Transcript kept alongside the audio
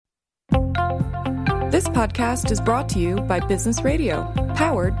This podcast is brought to you by Business Radio,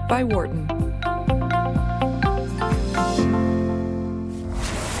 powered by Wharton.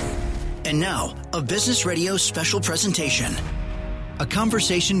 And now, a Business Radio special presentation. A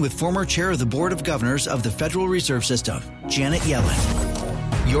conversation with former chair of the Board of Governors of the Federal Reserve System, Janet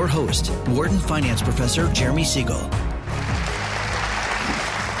Yellen. Your host, Wharton Finance Professor Jeremy Siegel.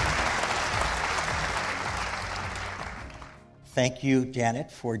 Thank you,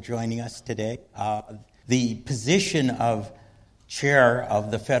 Janet, for joining us today. The position of chair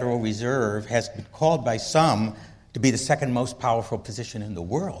of the Federal Reserve has been called by some to be the second most powerful position in the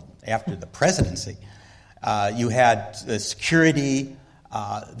world after the presidency. You had the security,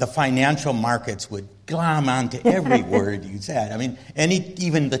 the financial markets would glom onto every word you said. I mean,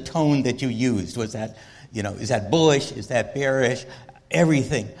 even the tone that you used was that, is that bullish? Is that bearish?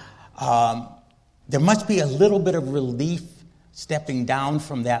 Everything. There must be a little bit of relief stepping down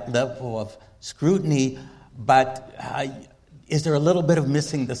from that level of scrutiny, but is there a little bit of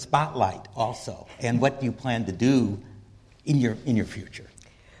missing the spotlight also? And what do you plan to do in your future?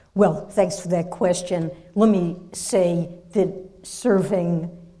 Well, thanks for that question. Let me say that serving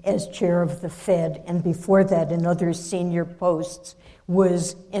as chair of the Fed and before that in other senior posts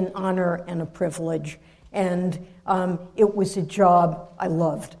was an honor and a privilege. And it was a job I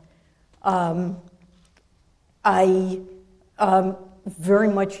loved. I very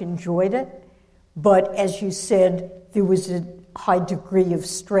much enjoyed it, but as you said, there was a high degree of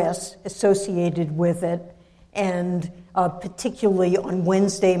stress associated with it, and particularly on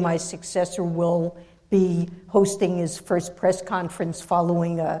Wednesday, my successor will be hosting his first press conference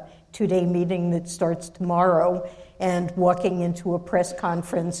following a two-day meeting that starts tomorrow, and walking into a press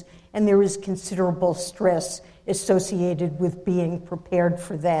conference, and there is considerable stress associated with being prepared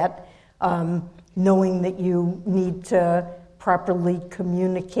for that, knowing that you need to properly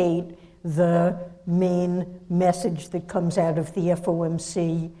communicate the main message that comes out of the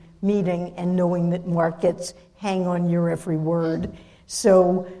FOMC meeting and knowing that markets hang on your every word.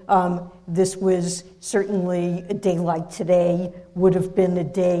 So this was certainly a day like today would have been a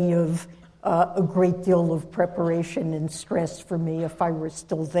day of a great deal of preparation and stress for me if I were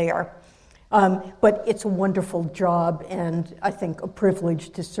still there. But it's a wonderful job and I think a privilege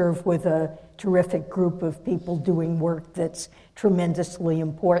to serve with a terrific group of people doing work that's tremendously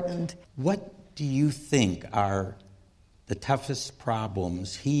important. What do you think are the toughest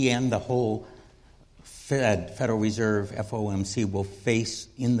problems he and the whole Federal Reserve, FOMC, will face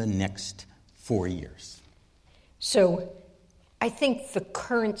in the next 4 years? So I think the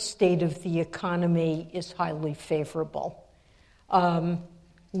current state of the economy is highly favorable.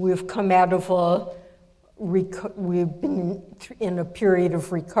 We've come out of we've been in a period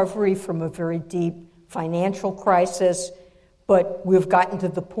of recovery from a very deep financial crisis, but we've gotten to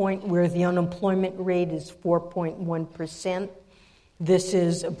the point where the unemployment rate is 4.1%. This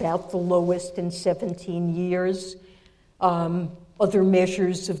is about the lowest in 17 years. Other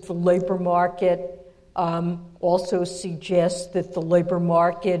measures of the labor market also suggest that the labor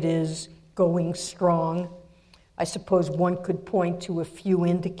market is going strong. I suppose one could point to a few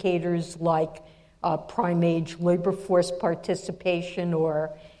indicators like prime-age labor force participation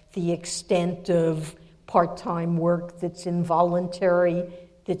or the extent of part-time work that's involuntary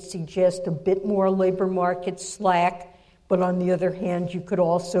that suggest a bit more labor market slack. But on the other hand, you could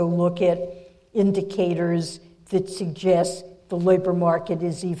also look at indicators that suggest the labor market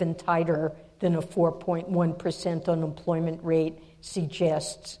is even tighter than a 4.1% unemployment rate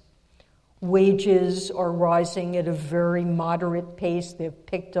suggests. Wages are rising at a very moderate pace. They've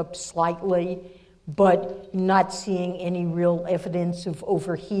picked up slightly, but not seeing any real evidence of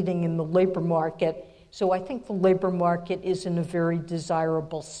overheating in the labor market. So I think the labor market is in a very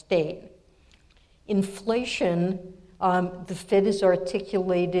desirable state. Inflation, the Fed has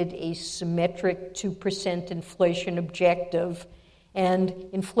articulated a symmetric 2% inflation objective, and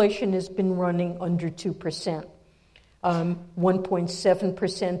inflation has been running under 2%.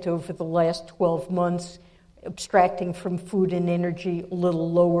 1.7% over the last 12 months, abstracting from food and energy, a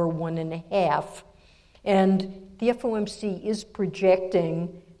little lower, 1.5%. And the FOMC is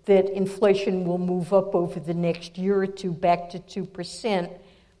projecting that inflation will move up over the next year or two back to 2%,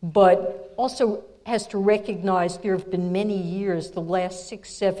 but also has to recognize there have been many years, the last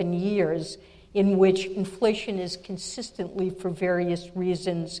 6-7 years, in which inflation is consistently, for various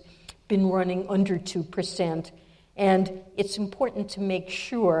reasons, been running under 2%. And it's important to make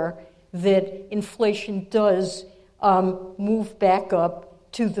sure that inflation does move back up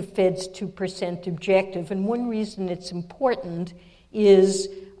to the Fed's 2% objective. And one reason it's important is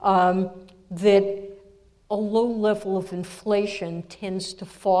that a low level of inflation tends to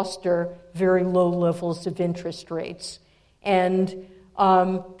foster very low levels of interest rates. And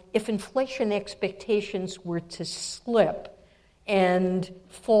if inflation expectations were to slip and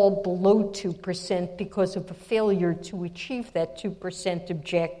fall below 2% because of a failure to achieve that 2%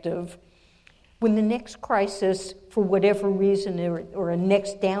 objective, when the next crisis, for whatever reason, or a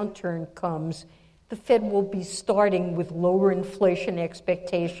next downturn comes, the Fed will be starting with lower inflation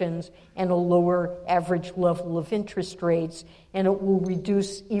expectations and a lower average level of interest rates, and it will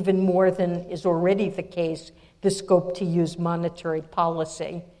reduce even more than is already the case the scope to use monetary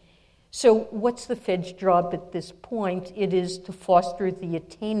policy. So what's the Fed's job at this point? It is to foster the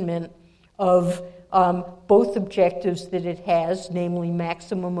attainment of both objectives that it has, namely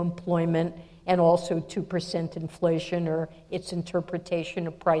maximum employment and also 2% inflation, or its interpretation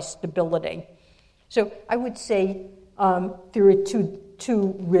of price stability. So I would say there are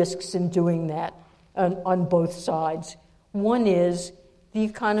two risks in doing that on both sides. One is the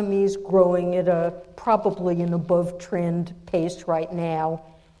economy is growing at probably an above-trend pace right now.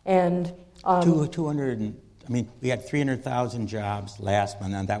 And we had 300,000 jobs last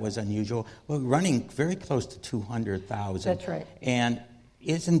month, and that was unusual. We're running very close to 200,000. That's right. And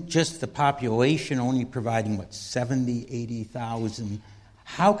isn't just the population only providing, 70, 80,000?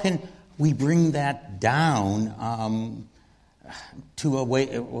 How can we bring that down to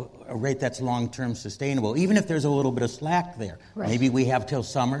a rate that's long-term sustainable, even if there's a little bit of slack there? Right. Maybe we have till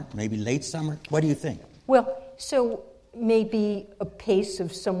summer, maybe late summer. What do you think? Well, so maybe a pace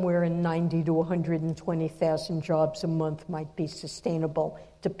of somewhere in 90 to 120,000 jobs a month might be sustainable.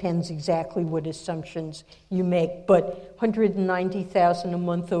 Depends exactly what assumptions you make. But 190,000 a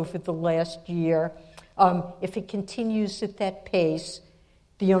month over the last year, if it continues at that pace,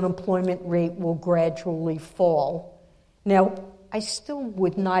 the unemployment rate will gradually fall. Now, I still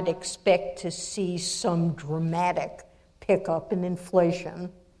would not expect to see some dramatic pickup in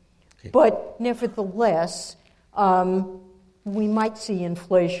inflation, but nevertheless, we might see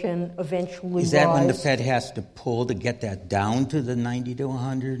inflation eventually Is that rise. when the Fed has to pull to get that down to the 90 to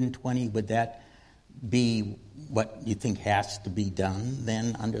 120? Would that be what you think has to be done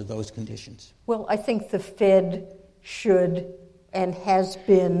then under those conditions? Well, I think the Fed should and has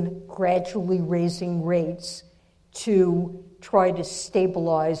been gradually raising rates to try to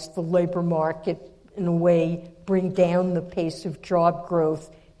stabilize the labor market, in a way, bring down the pace of job growth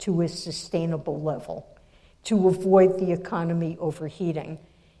to a sustainable level, to avoid the economy overheating.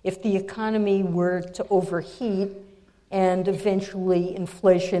 If the economy were to overheat and eventually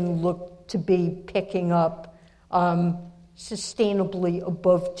inflation looked to be picking up sustainably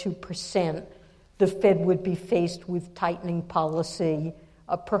above 2%, the Fed would be faced with tightening policy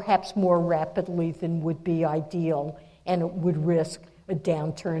perhaps more rapidly than would be ideal, and it would risk a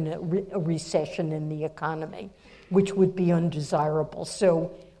downturn, a recession in the economy, which would be undesirable.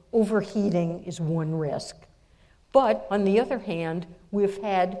 So overheating is one risk. But on the other hand, we've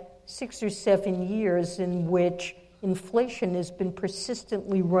had 6 or 7 years in which inflation has been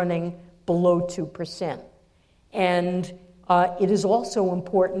persistently running below 2%. And it is also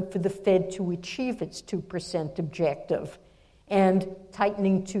important for the Fed to achieve its 2% objective. And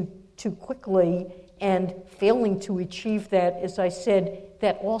tightening too quickly and failing to achieve that, as I said,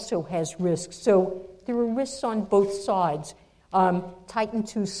 that also has risks. So there are risks on both sides. Tighten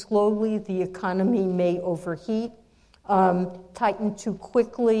too slowly, the economy may overheat. Tighten too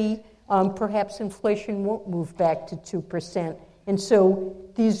quickly, perhaps inflation won't move back to 2%. And so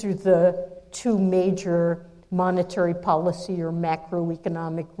these are the two major monetary policy or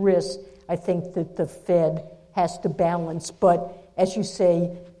macroeconomic risks I think that the Fed has to balance. But as you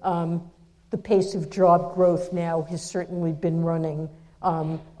say, the pace of job growth now has certainly been running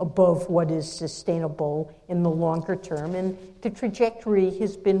above what is sustainable in the longer term. And the trajectory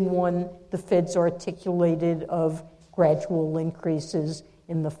has been one the Fed's articulated of gradual increases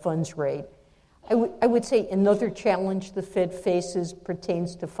in the funds rate. I would say another challenge the Fed faces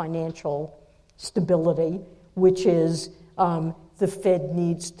pertains to financial stability, which is the Fed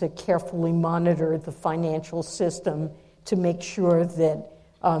needs to carefully monitor the financial system to make sure that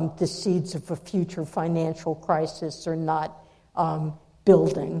the seeds of a future financial crisis are not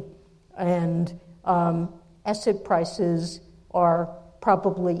building. And asset prices are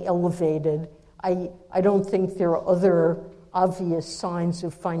probably elevated. I don't think there are other obvious signs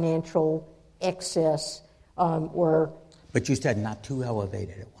of financial excess But you said not too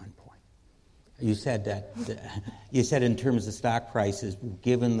elevated at one point. You said that. You said in terms of stock prices,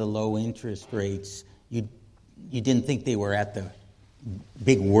 given the low interest rates, you didn't think they were at the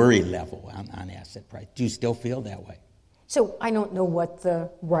big worry level on asset price. Do you still feel that way? So I don't know what the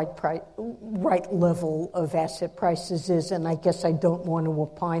right level of asset prices is, and I guess I don't want to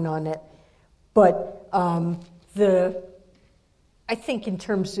opine on it. But I think in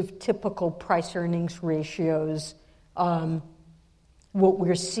terms of typical price-earnings ratios, what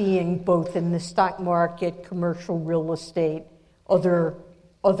we're seeing both in the stock market, commercial real estate, other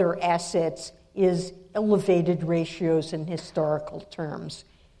assets is elevated ratios in historical terms.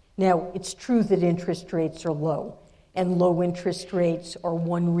 Now, it's true that interest rates are low, and low interest rates are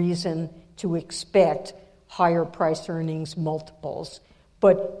one reason to expect higher price earnings multiples.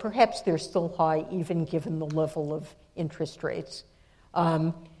 But perhaps they're still high even given the level of interest rates.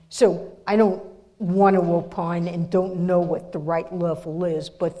 So I don't want to opine and don't know what the right level is,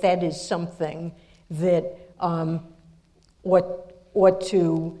 but that is something that ought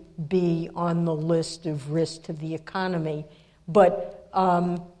to be on the list of risks to the economy. But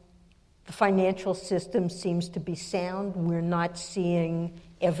the financial system seems to be sound. We're not seeing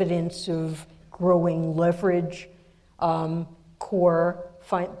evidence of growing leverage. The core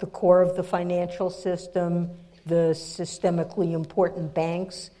of the financial system, the systemically important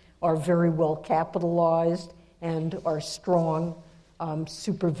banks, are very well capitalized and are strong.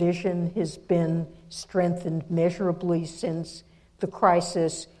 Supervision has been strengthened measurably since the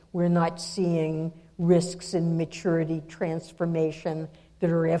crisis. We're not seeing risks in maturity transformation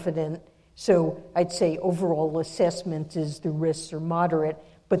that are evident. So I'd say overall assessment is the risks are moderate,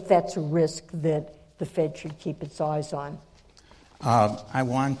 but that's a risk that the Fed should keep its eyes on. I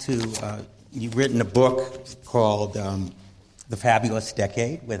want to, you've written a book called The Fabulous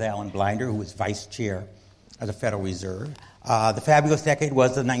Decade with Alan Blinder, who was vice chair of the Federal Reserve. The Fabulous Decade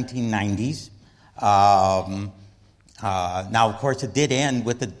was the 1990s. Now, of course, it did end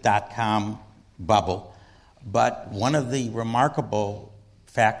with the dot-com bubble, but one of the remarkable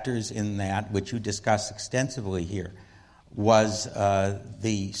factors in that, which you discuss extensively here, was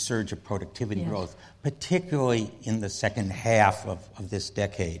the surge of productivity growth, particularly in the second half of this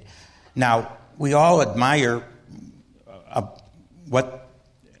decade. Now, we all admire what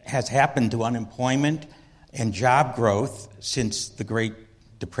has happened to unemployment and job growth since the Great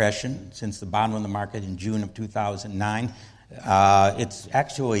Depression, since the bottom of the market in June of 2009. It's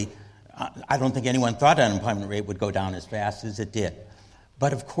actually, I don't think anyone thought the unemployment rate would go down as fast as it did.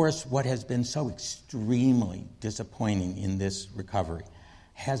 But of course, what has been so extremely disappointing in this recovery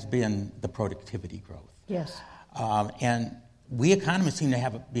has been the productivity growth. Yes. And we economists seem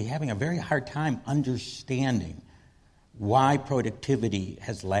to be having a very hard time understanding why productivity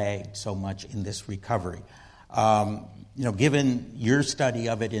has lagged so much in this recovery. Given your study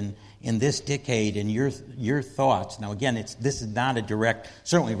of it in this decade and your thoughts, now again, this is not a direct,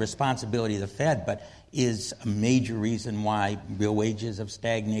 certainly responsibility of the Fed, but is a major reason why real wages have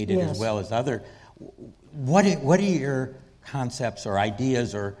stagnated as well as other. What are your concepts or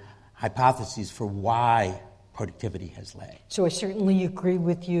ideas or hypotheses for why productivity has lagged? So I certainly agree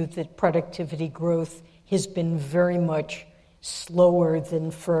with you that productivity growth has been very much slower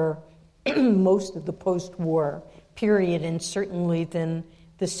than for most of the post-war period, and certainly than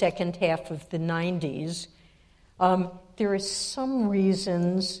the second half of the 90s. There are some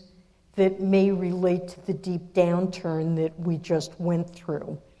reasons that may relate to the deep downturn that we just went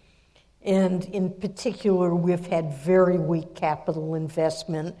through. And in particular, we've had very weak capital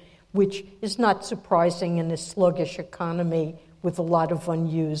investment, which is not surprising in a sluggish economy with a lot of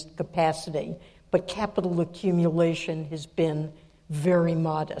unused capacity. But capital accumulation has been very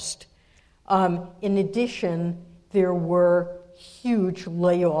modest. In addition, there were huge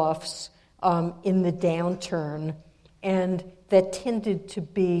layoffs in the downturn, and that tended to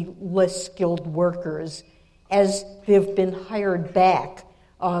be less skilled workers as they've been hired back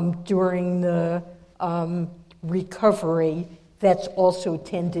during the recovery. That's also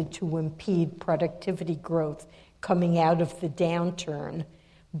tended to impede productivity growth coming out of the downturn.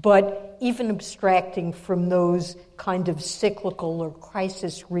 But even abstracting from those kind of cyclical or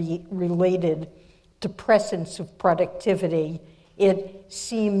crisis-related depressants of productivity, it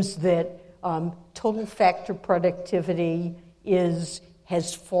seems that total factor productivity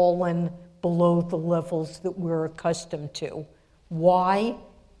has fallen below the levels that we're accustomed to. Why?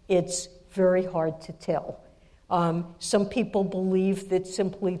 It's very hard to tell. Some people believe that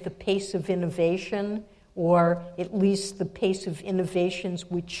simply the pace of innovation, or at least the pace of innovations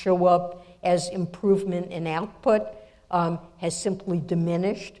which show up as improvement in output, has simply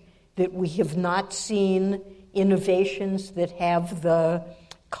diminished, that we have not seen innovations that have the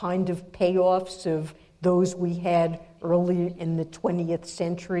kind of payoffs of those we had early in the 20th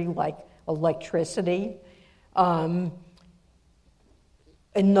century, like electricity.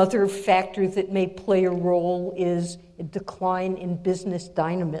 Another factor that may play a role is a decline in business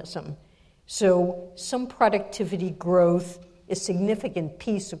dynamism. So some productivity growth, a significant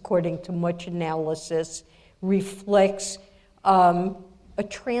piece, according to much analysis, reflects a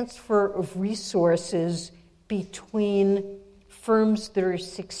transfer of resources between firms that are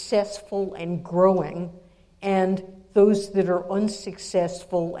successful and growing and those that are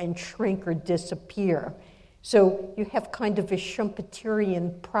unsuccessful and shrink or disappear. So you have kind of a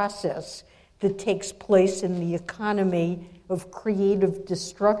Schumpeterian process that takes place in the economy of creative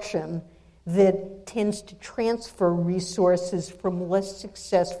destruction that tends to transfer resources from less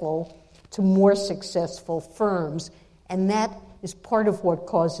successful to more successful firms. And that is part of what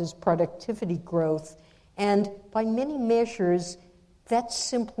causes productivity growth. And by many measures, that's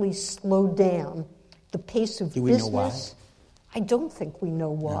simply slowed down. The pace of Do we business, know why? I don't think we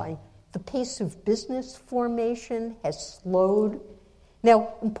know why. No. The pace of business formation has slowed.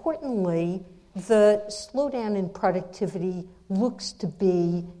 Now, importantly, the slowdown in productivity looks to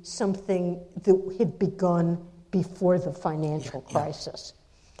be something that had begun before the financial crisis.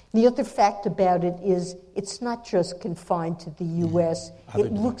 The other fact about it is it's not just confined to the U.S.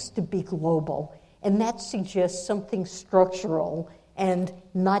 It looks to be global, and that suggests something structural and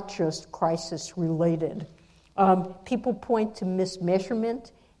not just crisis-related. People point to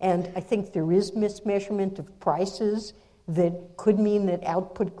mismeasurement, and I think there is mismeasurement of prices that could mean that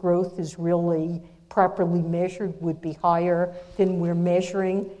output growth is really properly measured would be higher than we're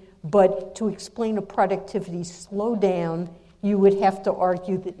measuring. But to explain a productivity slowdown, you would have to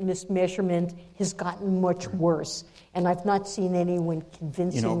argue that mismeasurement has gotten much worse. And I've not seen anyone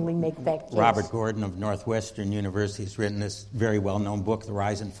convincingly make that case. Robert Gordon of Northwestern University has written this very well-known book, The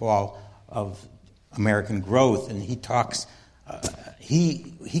Rise and Fall of American Growth, and he talks,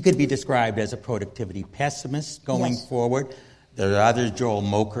 he could be described as a productivity pessimist going forward. There are others. Joel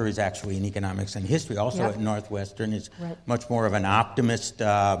Mocher is actually in economics and history, also at Northwestern, is much more of an optimist.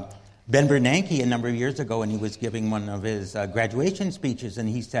 Ben Bernanke, a number of years ago, and he was giving one of his graduation speeches, and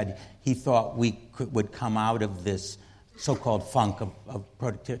he said he thought we would come out of this so-called funk of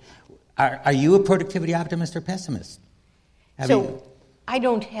productivity. Are you a productivity optimist or pessimist? I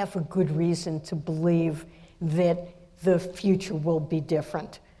don't have a good reason to believe that the future will be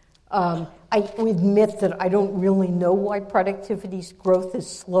different. I admit that I don't really know why productivity growth has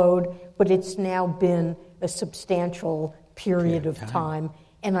slowed, but it's now been a substantial period of time.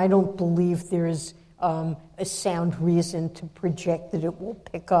 And I don't believe there's a sound reason to project that it will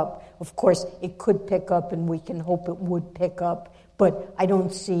pick up. Of course, it could pick up, and we can hope it would pick up, but I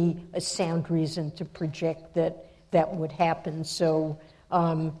don't see a sound reason to project that that would happen. So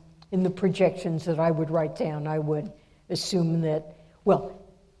in the projections that I would write down, I would assume that,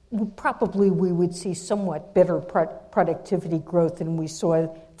 probably we would see somewhat better productivity growth than we saw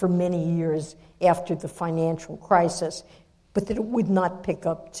for many years after the financial crisis, but that it would not pick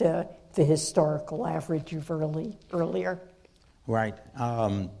up to the historical average of earlier. Right.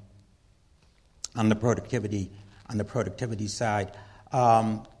 On the productivity side,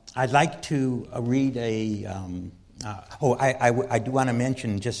 I'd like to read I do want to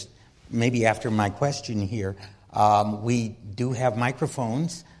mention, just maybe after my question here, we do have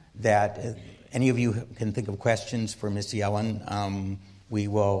microphones that any of you can think of questions for Ms. Yellen. We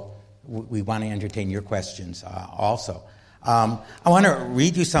want to entertain your questions also. I want to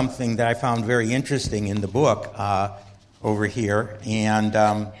read you something that I found very interesting in the book over here,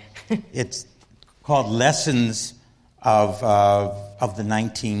 and it's called Lessons of the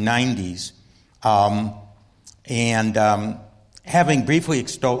 1990s. Having briefly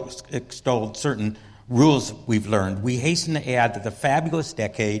extolled certain rules we've learned, we hasten to add that the fabulous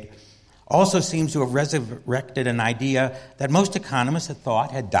decade also seems to have resurrected an idea that most economists had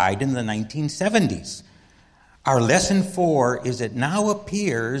thought had died in the 1970s. Our lesson 4 is it now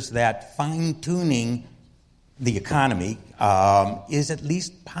appears that fine-tuning the economy is at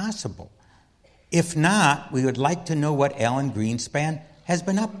least possible. If not, we would like to know what Alan Greenspan has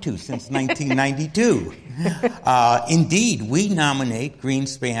been up to since 1992. Indeed, we nominate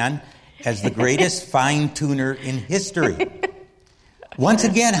Greenspan as the greatest fine-tuner in history. Once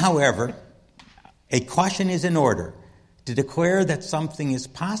again, however, a caution is in order. To declare that something is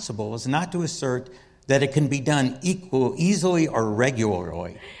possible is not to assert that it can be done easily or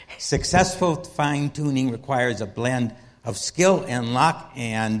regularly. Successful fine-tuning requires a blend of skill and luck,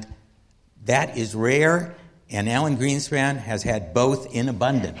 and that is rare, and Alan Greenspan has had both in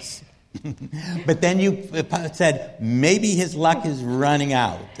abundance. But then you said maybe his luck is running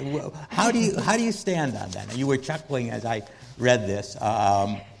out. How do you stand on that? You were chuckling as I read this.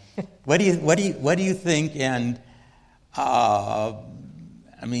 What do you think? And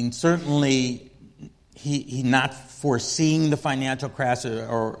I mean, certainly he not foreseeing the financial crisis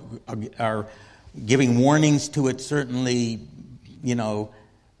or giving warnings to it certainly,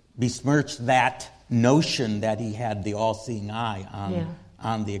 besmirched that notion that he had the all-seeing eye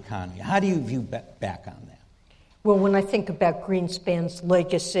on the economy. How do you view back on that? Well, when I think about Greenspan's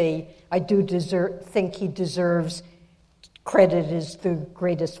legacy, I do think he deserves credit as the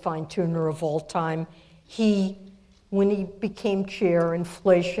greatest fine-tuner of all time. When he became chair,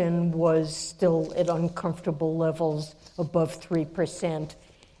 inflation was still at uncomfortable levels above 3%,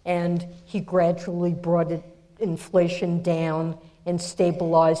 and he gradually brought inflation down and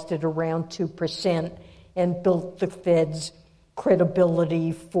stabilized it around 2% and built the Fed's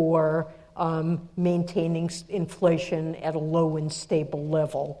credibility for maintaining inflation at a low and stable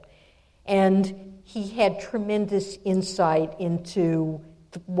level. And he had tremendous insight into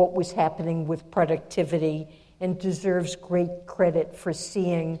what was happening with productivity and deserves great credit for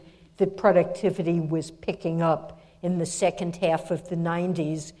seeing that productivity was picking up in the second half of the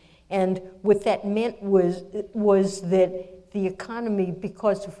 90s. And what that meant was that the economy,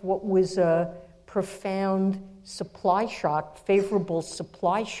 because of what was a profound supply shock, favorable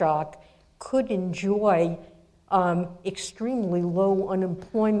supply shock, could enjoy extremely low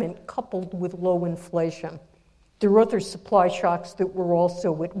unemployment coupled with low inflation. There were other supply shocks that were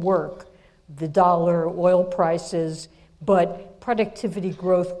also at work, the dollar, oil prices, but productivity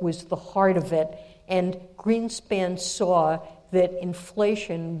growth was the heart of it. And Greenspan saw that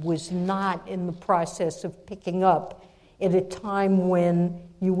inflation was not in the process of picking up at a time when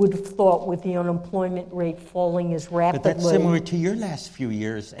you would have thought with the unemployment rate falling as rapidly. But that's similar to your last few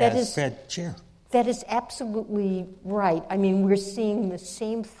years as Fed chair. That is absolutely right. I mean, we're seeing the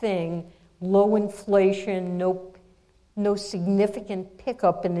same thing, low inflation, no significant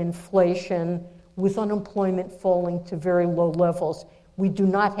pickup in inflation with unemployment falling to very low levels. We do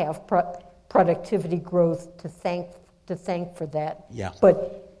not have productivity growth to thank for that. Yeah.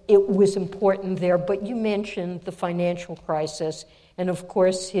 But it was important there. But you mentioned the financial crisis, and of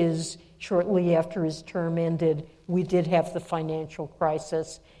course, shortly after his term ended, we did have the financial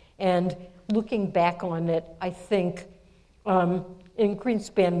crisis. And looking back on it, I think, and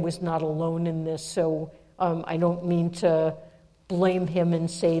Greenspan was not alone in this, so I don't mean to blame him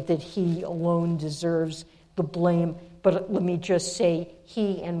and say that he alone deserves the blame, but let me just say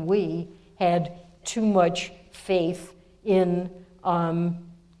he and we had too much faith in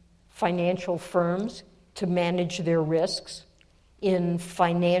financial firms to manage their risks, in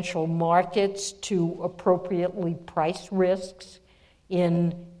financial markets to appropriately price risks,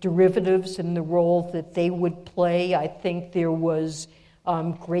 in derivatives and the role that they would play. I think there was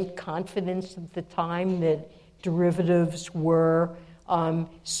great confidence at the time that derivatives were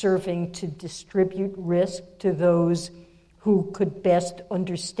serving to distribute risk to those who could best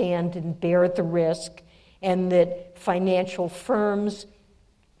understand and bear the risk, and that financial firms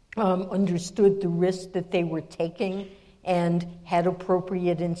understood the risk that they were taking and had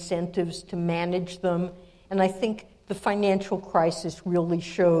appropriate incentives to manage them. And I think the financial crisis really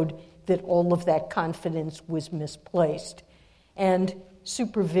showed that all of that confidence was misplaced. And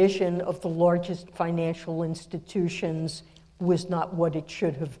supervision of the largest financial institutions was not what it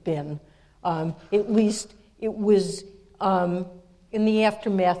should have been. At least it was in the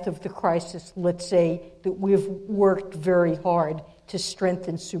aftermath of the crisis, let's say, that we've worked very hard to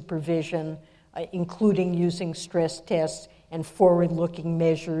strengthen supervision, including using stress tests and forward-looking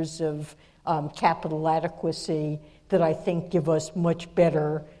measures of capital adequacy that I think give us much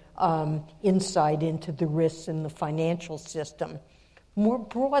better insight into the risks in the financial system. More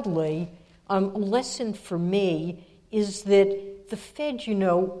broadly, a lesson for me is that the Fed,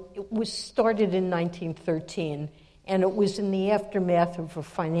 it was started in 1913, and it was in the aftermath of a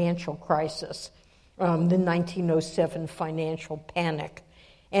financial crisis, the 1907 financial panic.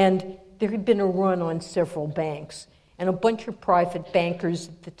 And there had been a run on several banks, and a bunch of private bankers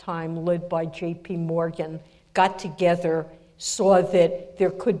at the time, led by J.P. Morgan, got together, saw that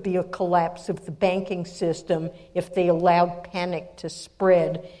there could be a collapse of the banking system if they allowed panic to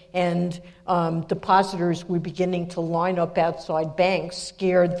spread, and depositors were beginning to line up outside banks,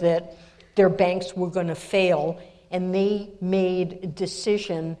 scared that their banks were going to fail, and they made a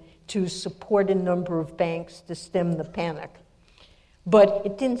decision to support a number of banks to stem the panic. But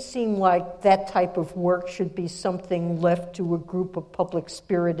it didn't seem like that type of work should be something left to a group of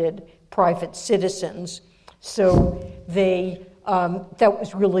public-spirited private citizens. So that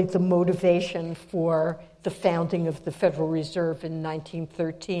was really the motivation for the founding of the Federal Reserve in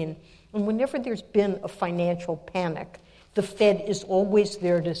 1913. And whenever there's been a financial panic, the Fed is always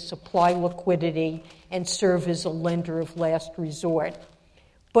there to supply liquidity and serve as a lender of last resort.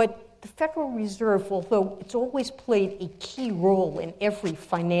 But the Federal Reserve, although it's always played a key role in every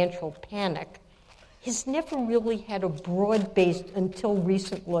financial panic, has never really had until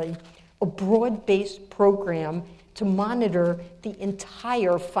recently, a broad-based program to monitor the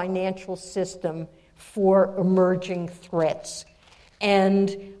entire financial system for emerging threats.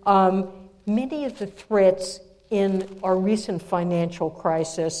 And many of the threats in our recent financial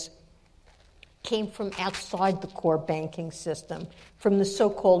crisis came from outside the core banking system, from the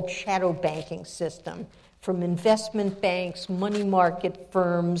so-called shadow banking system, from investment banks, money market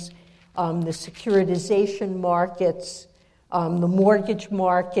firms, the securitization markets, the mortgage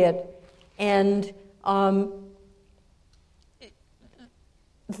market, and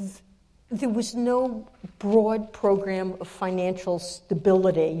there was no broad program of financial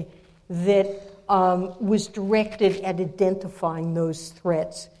stability that was directed at identifying those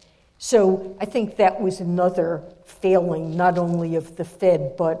threats. So I think that was another failing, not only of the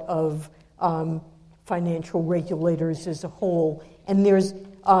Fed, but of financial regulators as a whole. And there's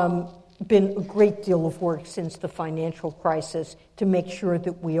been a great deal of work since the financial crisis to make sure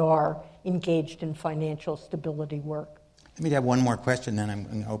that we are engaged in financial stability work. Let me have one more question, then I'm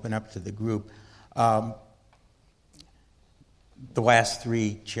going to open up to the group. The last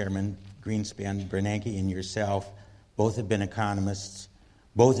three chairmen, Greenspan, Bernanke, and yourself, both have been economists.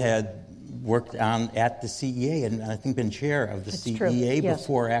 Both had worked at the CEA and I think been chair of the CEA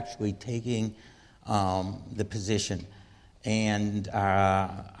before actually taking the position. And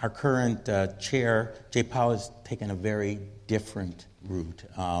our current chair, Jay Powell, has taken a very different route,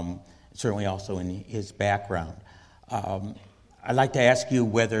 certainly also in his background. I'd like to ask you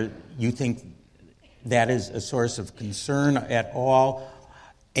whether you think that is a source of concern at all,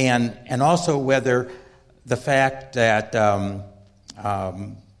 and also whether the fact that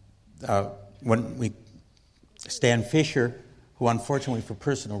when Stan Fisher, who unfortunately for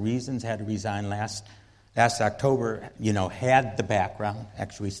personal reasons had to resign last October, had the background.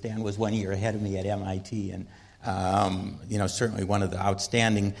 Actually, Stan was 1 year ahead of me at MIT, and certainly one of the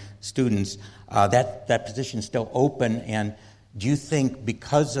outstanding students. That position is still open, and do you think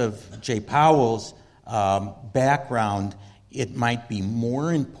because of Jay Powell's background, it might be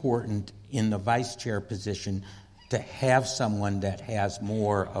more important in the vice chair position to have someone that has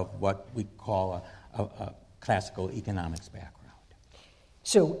more of what we call a classical economics background?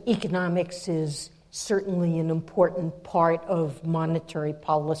 So economics is certainly an important part of monetary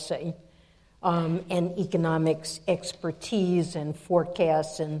policy. And economics expertise and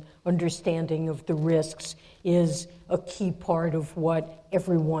forecasts and understanding of the risks is a key part of what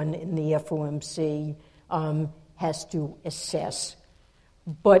everyone in the FOMC has to assess.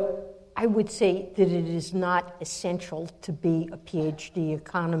 But I would say that it is not essential to be a PhD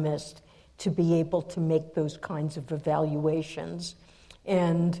economist to be able to make those kinds of evaluations.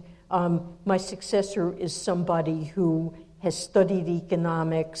 And my successor is somebody who has studied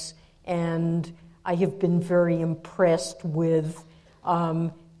economics, and I have been very impressed with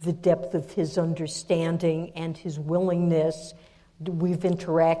the depth of his understanding and his willingness. We've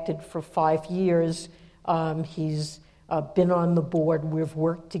interacted for 5 years. He's been on the board. We've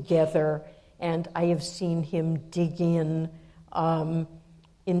worked together, and I have seen him dig in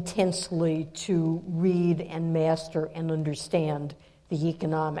intensely to read and master and understand the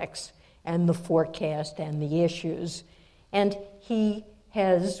economics and the forecast and the issues. And he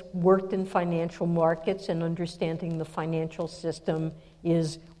has worked in financial markets, and understanding the financial system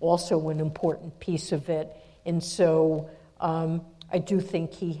is also an important piece of it. And so I do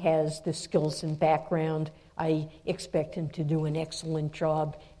think he has the skills and background. I expect him to do an excellent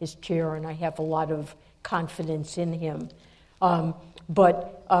job as chair, and I have a lot of confidence in him.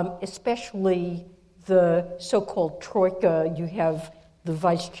 But especially the so-called troika, you have the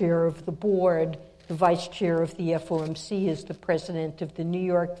vice chair of the board, the vice chair of the FOMC is the president of the New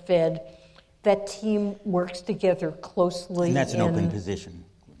York Fed. That team works together closely. And that's an open position.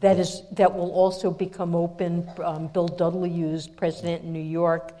 That will also become open. Bill Dudley, who's president in New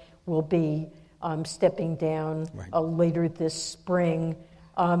York, will be stepping down later this spring.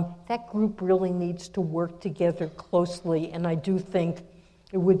 That group really needs to work together closely, and I do think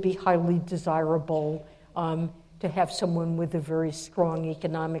it would be highly desirable to have someone with a very strong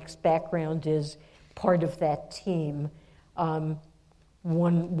economics background as part of that team,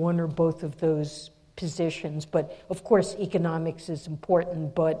 one or both of those positions. But of course, economics is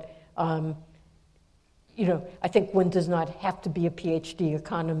important, but I think one does not have to be a PhD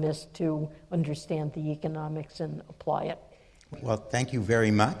economist to understand the economics and apply it. Well, thank you very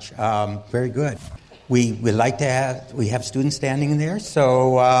much. Very good. We have students standing in there,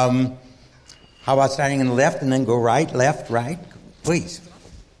 so how about starting in the left and then go right, left, right? Please.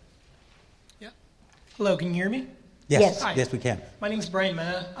 Hello, can you hear me? Yes, Hi. yes, we can. My name is Brian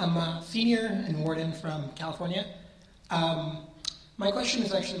Mena. I'm a senior and warden from California. My question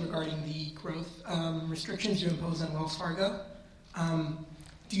is actually regarding the growth restrictions you impose on Wells Fargo.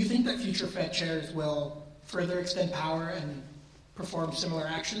 Do you think that future Fed chairs will further extend power and perform similar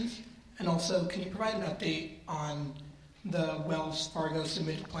actions? And also, can you provide an update on the Wells Fargo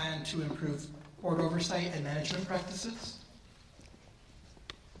submitted plan to improve board oversight and management practices?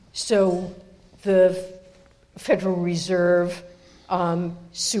 So the Federal Reserve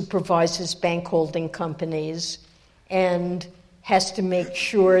supervises bank holding companies and has to make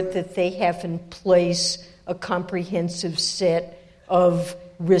sure that they have in place a comprehensive set of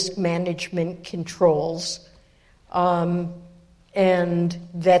risk management controls. And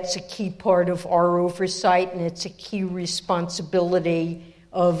that's a key part of our oversight, and it's a key responsibility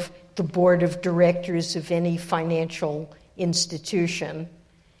of the board of directors of any financial institution.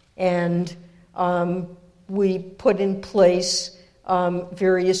 And we put in place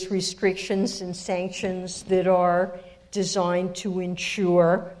various restrictions and sanctions that are designed to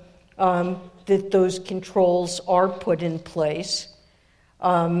ensure that those controls are put in place.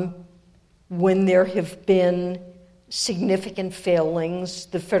 When there have been significant failings,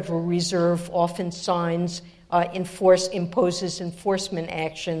 the Federal Reserve often imposes enforcement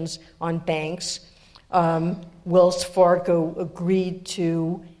actions on banks. Wells Fargo agreed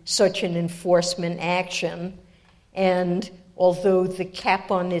to such an enforcement action, and although the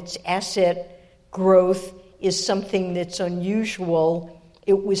cap on its asset growth is something that's unusual,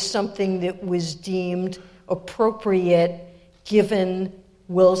 it was something that was deemed appropriate given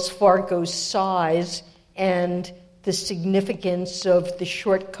Wells Fargo's size and the significance of the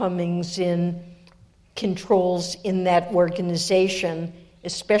shortcomings in controls in that organization,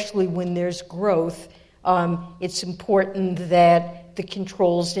 especially when there's growth. It's important that the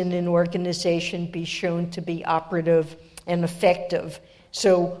controls in an organization be shown to be operative and effective.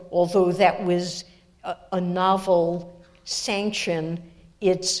 So although that was a novel sanction,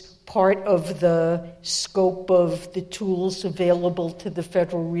 it's part of the scope of the tools available to the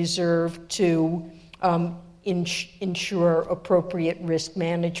Federal Reserve to ensure appropriate risk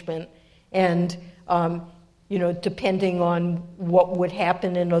management. And, depending on what would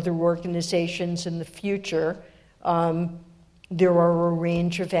happen in other organizations in the future, there are a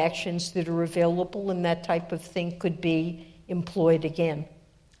range of actions that are available, and that type of thing could be employed again.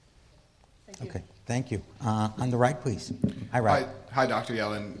 Okay, thank you. On the right, please. Hi, Rob. Hi, Dr.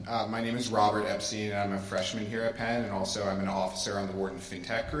 Yellen. My name is Robert Epstein, and I'm a freshman here at Penn, and also I'm an officer on the Wharton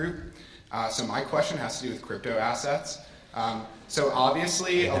FinTech Group. So my question has to do with crypto assets. So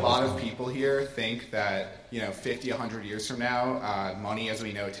obviously, a lot of people here think that 50, 100 years from now, money as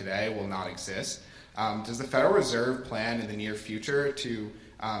we know today will not exist. Does the Federal Reserve plan in the near future to,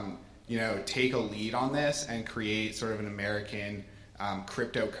 take a lead on this and create sort of an American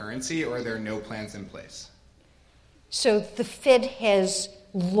cryptocurrency, or are there no plans in place? So the Fed has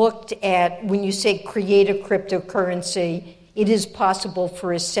looked at, when you say create a cryptocurrency, it is possible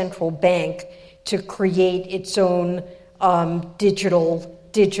for a central bank to create its own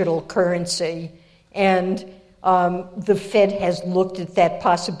digital currency. And the Fed has looked at that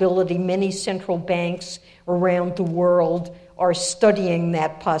possibility. Many central banks around the world are studying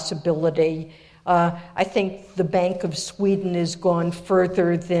that possibility. I think the Bank of Sweden has gone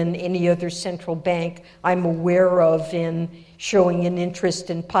further than any other central bank I'm aware of in showing an interest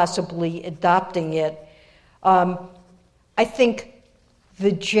in possibly adopting it. I think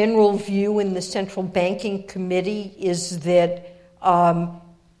the general view in the Central Banking Committee is that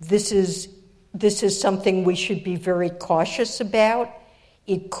this is something we should be very cautious about.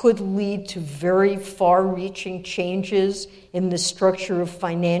 It could lead to very far-reaching changes in the structure of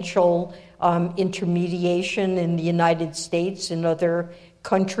financial intermediation in the United States and other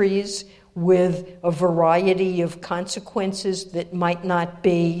countries, with a variety of consequences that might not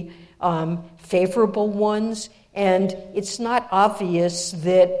be favorable ones. And it's not obvious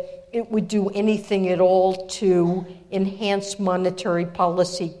that it would do anything at all to enhance monetary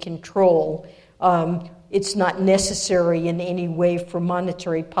policy control. It's not necessary in any way for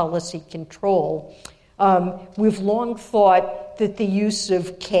monetary policy control. We've long thought that the use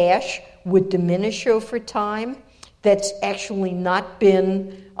of cash would diminish over time. That's actually not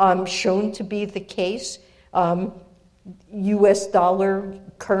been shown to be the case. U.S. dollar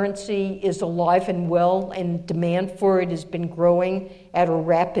currency is alive and well, and demand for it has been growing at a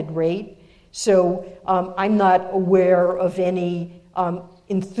rapid rate. So I'm not aware of any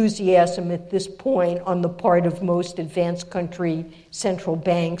enthusiasm at this point on the part of most advanced country central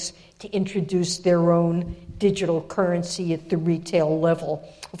banks to introduce their own digital currency at the retail level.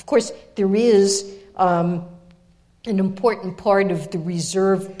 Of course, there is an important part of the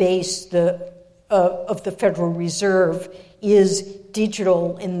reserve base of the Federal Reserve is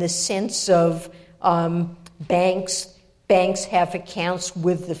digital in the sense of banks have accounts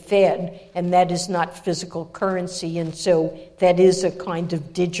with the Fed, and that is not physical currency, and so that is a kind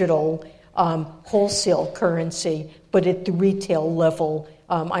of digital wholesale currency. But at the retail level,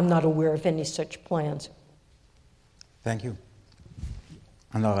 I'm not aware of any such plans. Thank you.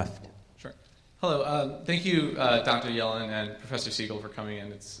 On the left. Sure. Hello. Thank you, Dr. Yellen and Professor Siegel, for coming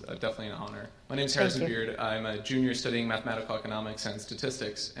in. It's definitely an honor. My name is Harrison Beard. I'm a junior studying mathematical economics and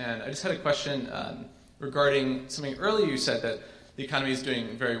statistics. And I just had a question regarding something earlier you said, that the economy is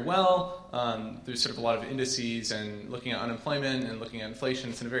doing very well. There's sort of a lot of indices, and looking at unemployment and looking at inflation,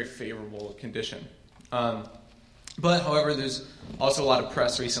 it's in a very favorable condition. But, however, there's also a lot of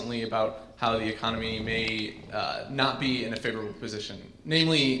press recently about how the economy may not be in a favorable position.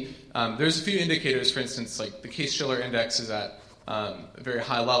 Namely, there's a few indicators, for instance, like the Case-Shiller index is at a very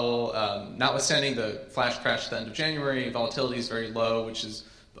high level. Notwithstanding the flash crash at the end of January, volatility is very low, which is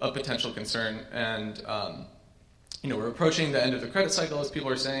a potential concern. And, we're approaching the end of the credit cycle, as people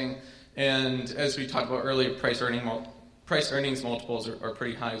are saying. And as we talked about earlier, price earnings multiples are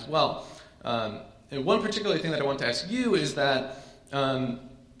pretty high as well. And one particular thing that I want to ask you is that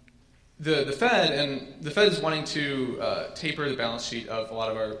the Fed is wanting to taper the balance sheet of a lot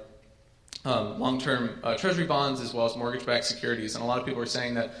of our long-term Treasury bonds as well as mortgage-backed securities, and a lot of people are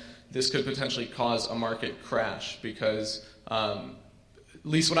saying that this could potentially cause a market crash because, at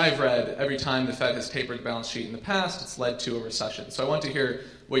least what I've read, every time the Fed has tapered the balance sheet in the past, it's led to a recession. So I want to hear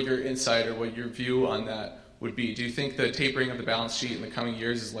what your insight or what your view on that would be. Do you think the tapering of the balance sheet in the coming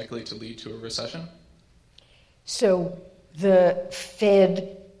years is likely to lead to a recession? So the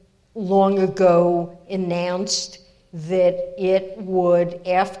Fed long ago announced that it would,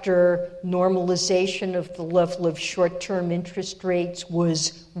 after normalization of the level of short-term interest rates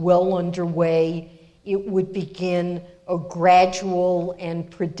was well underway, it would begin a gradual and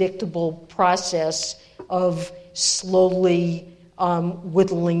predictable process of slowly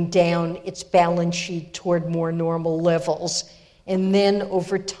whittling down its balance sheet toward more normal levels. And then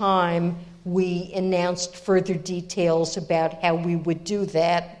over time, we announced further details about how we would do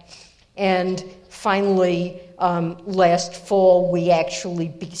that. And finally, last fall, we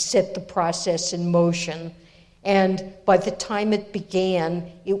actually set the process in motion. And by the time it began,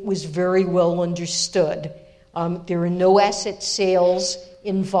 it was very well understood. There are no asset sales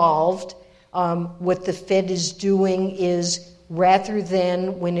involved. What the Fed is doing is, rather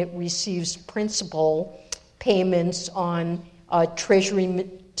than when it receives principal payments on Treasury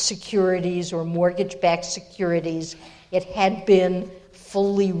securities or mortgage-backed securities, it had been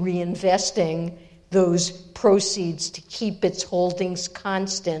fully reinvesting those proceeds to keep its holdings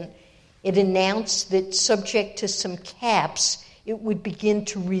constant. It announced that, subject to some caps, it would begin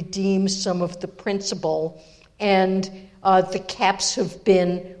to redeem some of the principal, and the caps have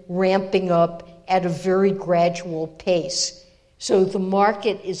been ramping up at a very gradual pace. So the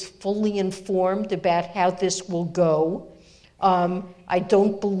market is fully informed about how this will go. I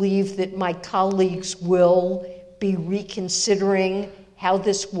don't believe that my colleagues will be reconsidering how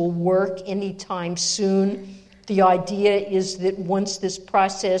this will work anytime soon. The idea is that once this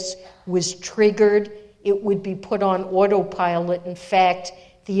process was triggered, it would be put on autopilot. In fact,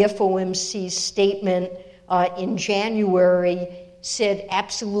 the FOMC statement in January said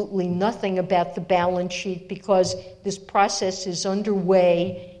absolutely nothing about the balance sheet because this process is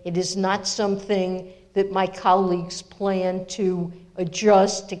underway. It is not something that my colleagues plan to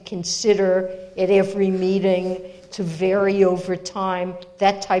adjust, to consider at every meeting, to vary over time.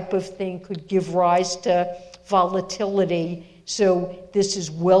 That type of thing could give rise to volatility. So this is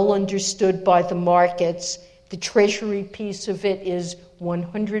well understood by the markets. The Treasury piece of it is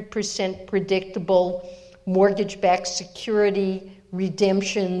 100% predictable. Mortgage-backed security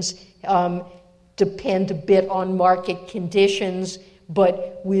redemptions depend a bit on market conditions,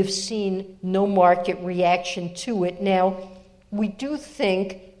 but we've seen no market reaction to it. Now, we do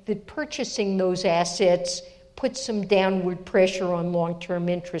think that purchasing those assets puts some downward pressure on long-term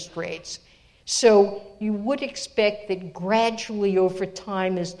interest rates. So you would expect that gradually over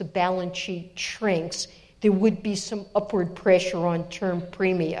time, as the balance sheet shrinks, there would be some upward pressure on term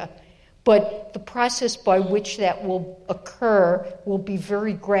premia. But the process by which that will occur will be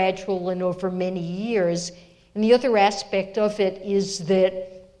very gradual and over many years. And the other aspect of it is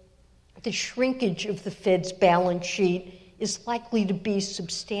that the shrinkage of the Fed's balance sheet is likely to be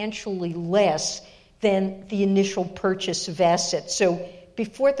substantially less than the initial purchase of assets. So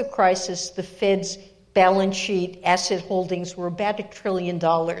before the crisis, the Fed's balance sheet asset holdings were about $1 trillion.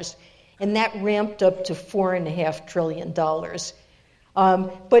 and that ramped up to $4.5 trillion.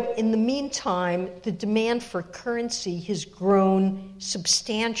 But in the meantime, the demand for currency has grown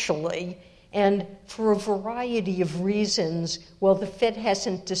substantially, and for a variety of reasons, while the Fed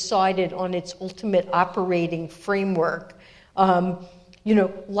hasn't decided on its ultimate operating framework,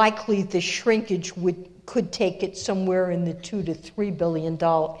 likely the shrinkage could take it somewhere in the $2 to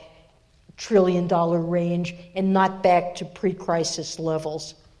 $3 trillion range and not back to pre-crisis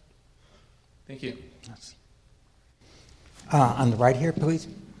levels. Thank you. On the right here, please.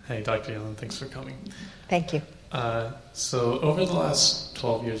 Hey, Dr. Yellen, thanks for coming. Thank you. So over the last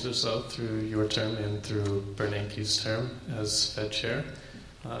 12 years or so, through your term and through Bernanke's term as Fed chair,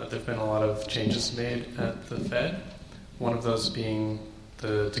 there have been a lot of changes made at the Fed, one of those being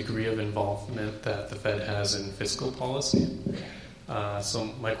the degree of involvement that the Fed has in fiscal policy. So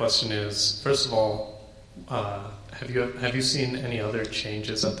my question is, first of all, have you seen any other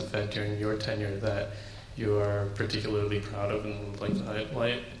changes at the Fed during your tenure that you are particularly proud of and would like to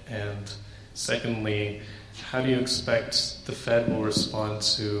highlight? And secondly, how do you expect the Fed will respond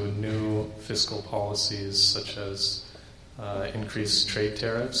to new fiscal policies such as increased trade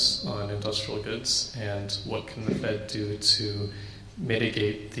tariffs on industrial goods? And what can the Fed do to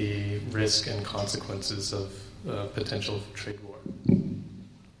mitigate the risk and consequences of potential trade war?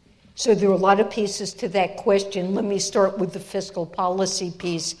 So there are a lot of pieces to that question. Let me start with the fiscal policy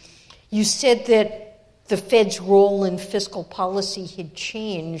piece. You said that the Fed's role in fiscal policy had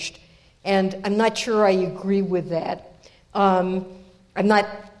changed, and I'm not sure I agree with that. I'm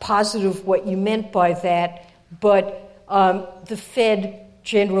not positive what you meant by that, but the Fed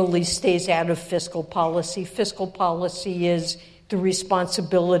generally stays out of fiscal policy. Fiscal policy is the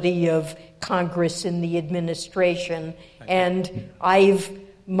responsibility of Congress and the administration, and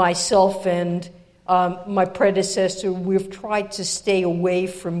myself and my predecessor, we've tried to stay away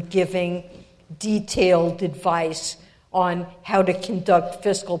from giving detailed advice on how to conduct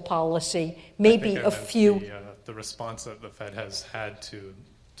fiscal policy. Maybe a few. The response that the Fed has had to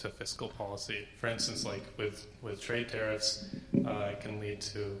fiscal policy, for instance, like with trade tariffs, it can lead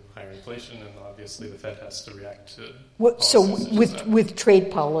to higher inflation, and obviously the Fed has to react to. So with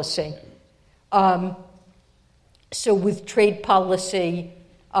trade policy,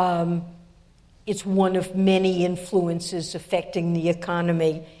 it's one of many influences affecting the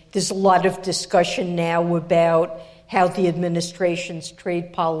economy. There's a lot of discussion now about how the administration's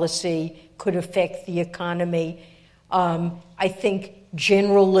trade policy could affect the economy. I think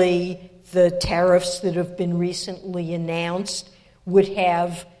generally the tariffs that have been recently announced would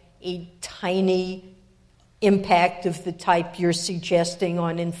have a tiny impact of the type you're suggesting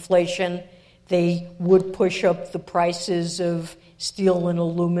on inflation. They would push up the prices of steel and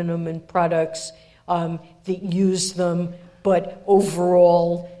aluminum and products that use them, but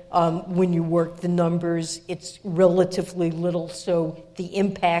overall, when you work the numbers, it's relatively little. So the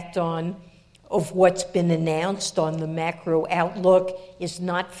impact of what's been announced on the macro outlook is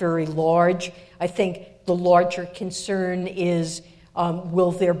not very large. I think the larger concern is,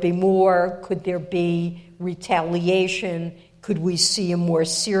 will there be more? Could there be retaliation? Could we see a more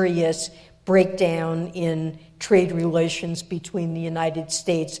serious breakdown in trade relations between the United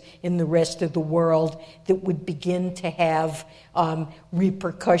States and the rest of the world that would begin to have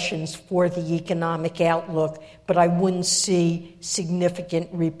repercussions for the economic outlook? But I wouldn't see significant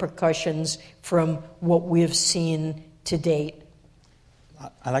repercussions from what we've seen to date.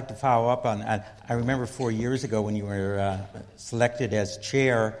 I'd like to follow up on that. I remember 4 years ago when you were selected as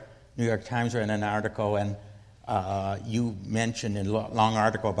chair, New York Times ran an article, and you mentioned in a long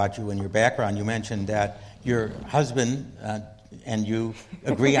article about you and your background, you mentioned that your husband and you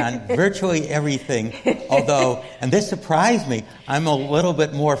agree on virtually everything, although, and this surprised me, I'm a little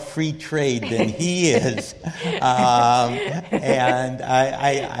bit more free trade than he is. And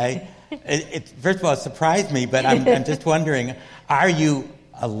first of all, it surprised me, but I'm just wondering, are you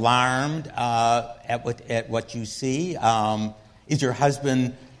alarmed at what you see? Is your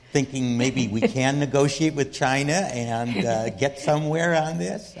husband thinking maybe we can negotiate with China and get somewhere on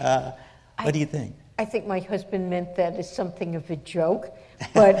this? What do you think? I think my husband meant that as something of a joke,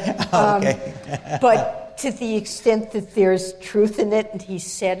 but okay. But to the extent that there's truth in it, and he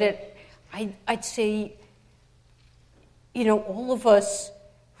said it, I'd say, all of us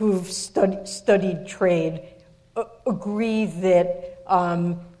who've studied trade agree that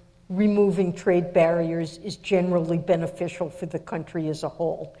removing trade barriers is generally beneficial for the country as a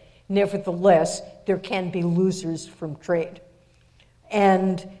whole. Nevertheless, there can be losers from trade.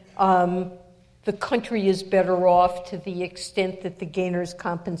 And the country is better off to the extent that the gainers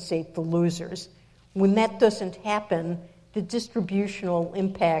compensate the losers. When that doesn't happen, the distributional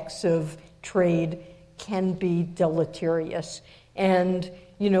impacts of trade can be deleterious. And,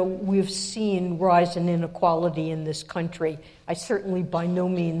 we've seen rise in inequality in this country. I certainly by no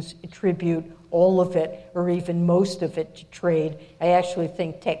means attribute all of it or even most of it to trade. I actually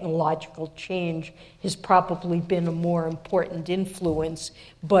think technological change has probably been a more important influence.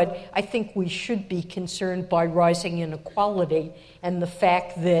 But I think we should be concerned by rising inequality and the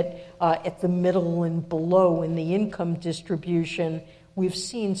fact that at the middle and below in the income distribution, we've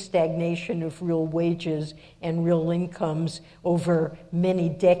seen stagnation of real wages and real incomes over many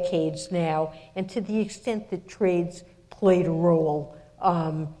decades now. And to the extent that trades played a role,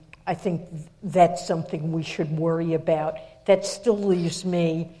 I think that's something we should worry about. That still leaves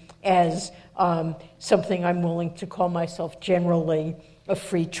me as something I'm willing to call myself generally a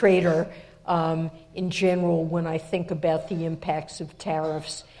free trader. In general, when I think about the impacts of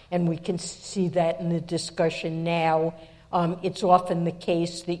tariffs, and we can see that in the discussion now, it's often the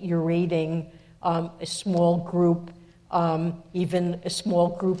case that you're aiding a small group, even a small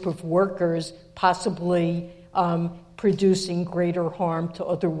group of workers, possibly producing greater harm to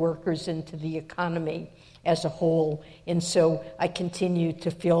other workers and to the economy as a whole. And so I continue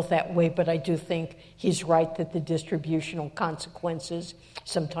to feel that way, but I do think he's right that the distributional consequences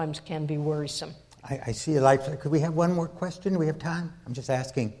sometimes can be worrisome. I see a light. Could we have one more question? Do we have time? I'm just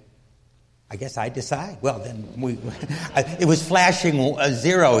asking. I guess I decide. Well, then it was flashing a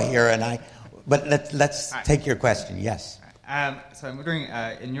zero here, but let's take your question. Yes. So I'm wondering,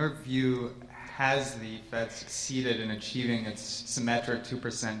 in your view, has the Fed succeeded in achieving its symmetric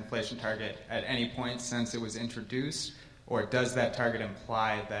 2% inflation target at any point since it was introduced, or does that target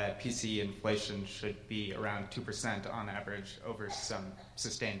imply that PCE inflation should be around 2% on average over some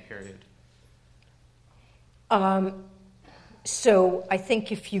sustained period? So I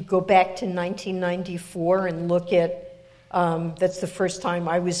think if you go back to 1994 and look at, that's the first time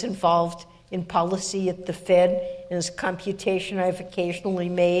I was involved in policy at the Fed, and this computation I've occasionally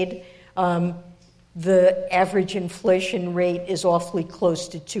made, the average inflation rate is awfully close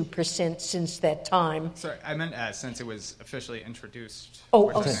to 2% since that time. Sorry, I meant since it was officially introduced.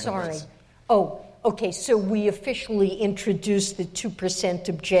 Sorry. Oh, okay, so we officially introduced the 2%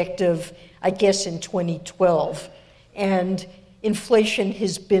 objective, I guess, in 2012. And inflation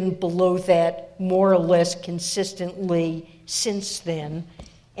has been below that more or less consistently since then.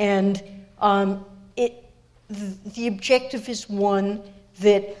 And the objective is one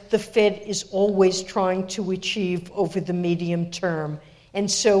that the Fed is always trying to achieve over the medium term.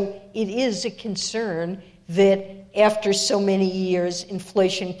 And so it is a concern that after so many years,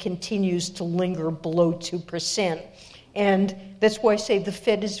 inflation continues to linger below 2%. And that's why I say the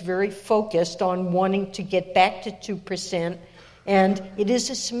Fed is very focused on wanting to get back to 2%, and it is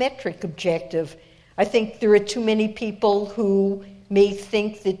a symmetric objective. I think there are too many people who may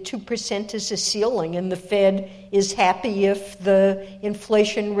think that 2% is a ceiling, and the Fed is happy if the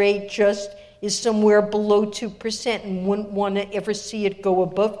inflation rate just is somewhere below 2% and wouldn't want to ever see it go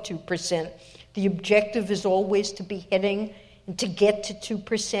above 2%. The objective is always to be heading and to get to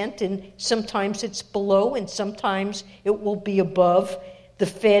 2%, and sometimes it's below and sometimes it will be above. The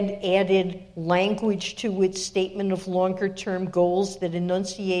Fed added language to its statement of longer-term goals that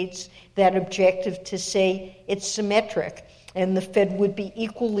enunciates that objective to say it's symmetric. And the Fed would be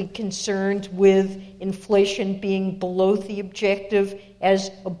equally concerned with inflation being below the objective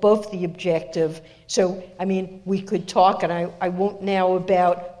as above the objective. So, I mean, we could talk, and I won't now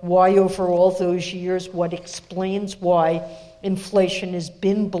about why over all those years, what explains why inflation has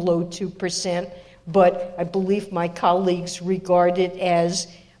been below 2%, but I believe my colleagues regard it as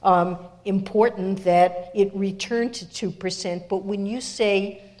important that it return to 2%. But when you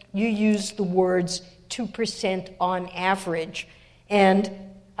say, you use the words 2% on average, and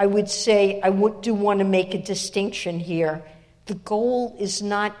I would say I do want to make a distinction here. The goal is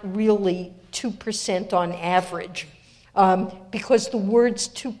not really 2% on average, because the words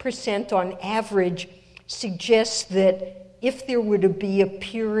 2% on average suggests that if there were to be a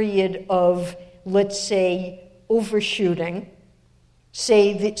period of, let's say, overshooting,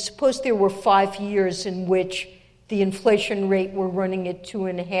 suppose there were 5 years in which the inflation rate were running at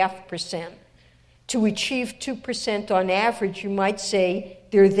 2.5%. To achieve 2% on average, you might say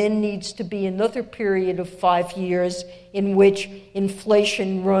there then needs to be another period of 5 years in which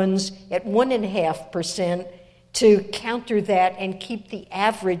inflation runs at 1.5% to counter that and keep the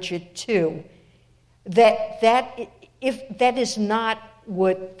average at 2%. If that is not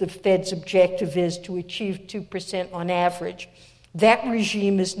what the Fed's objective is, to achieve 2% on average, that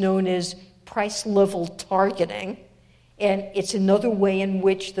regime is known as price level targeting. And it's another way in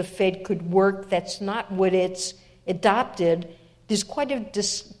which the Fed could work. That's not what its adopted, there's quite a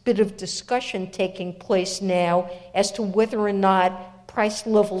bit of discussion taking place now as to whether or not price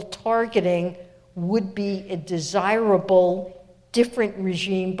level targeting would be a desirable, different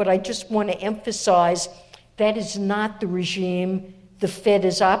regime. But I just want to emphasize that is not the regime the Fed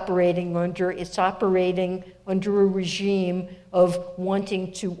is operating under. It's operating under a regime of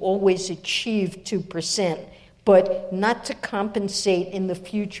wanting to always achieve 2%, but not to compensate in the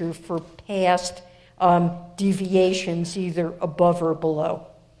future for past deviations either above or below.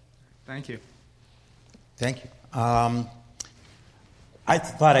 Thank you. Thank you. I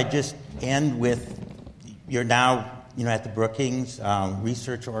thought I'd just end with, you're now at the Brookings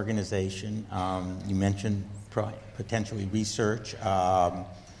Research Organization. You mentioned potentially research.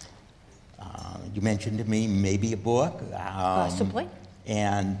 You mentioned to me maybe a book. Possibly.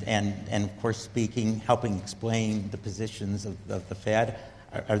 And of course helping explain the positions of the Fed.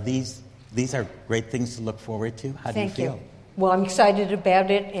 Are these are great things to look forward to? How do you feel? Well, I'm excited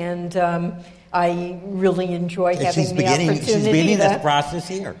about it, and I really enjoy having the opportunity. She's beginning this process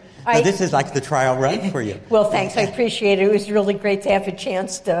here. This is like the trial run for you. Well, thanks. I appreciate it. It was really great to have a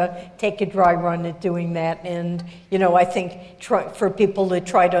chance to take a dry run at doing that. And, I think for people to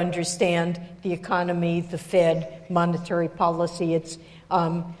try to understand the economy, the Fed, monetary policy, it's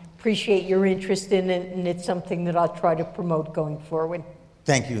appreciate your interest in it, and it's something that I'll try to promote going forward.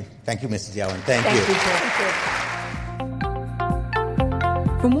 Thank you. Thank you, Mrs. Yellen. Thank you.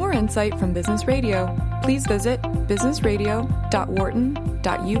 For more insight from Business Radio, please visit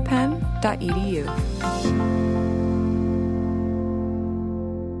businessradio.wharton.upenn.edu.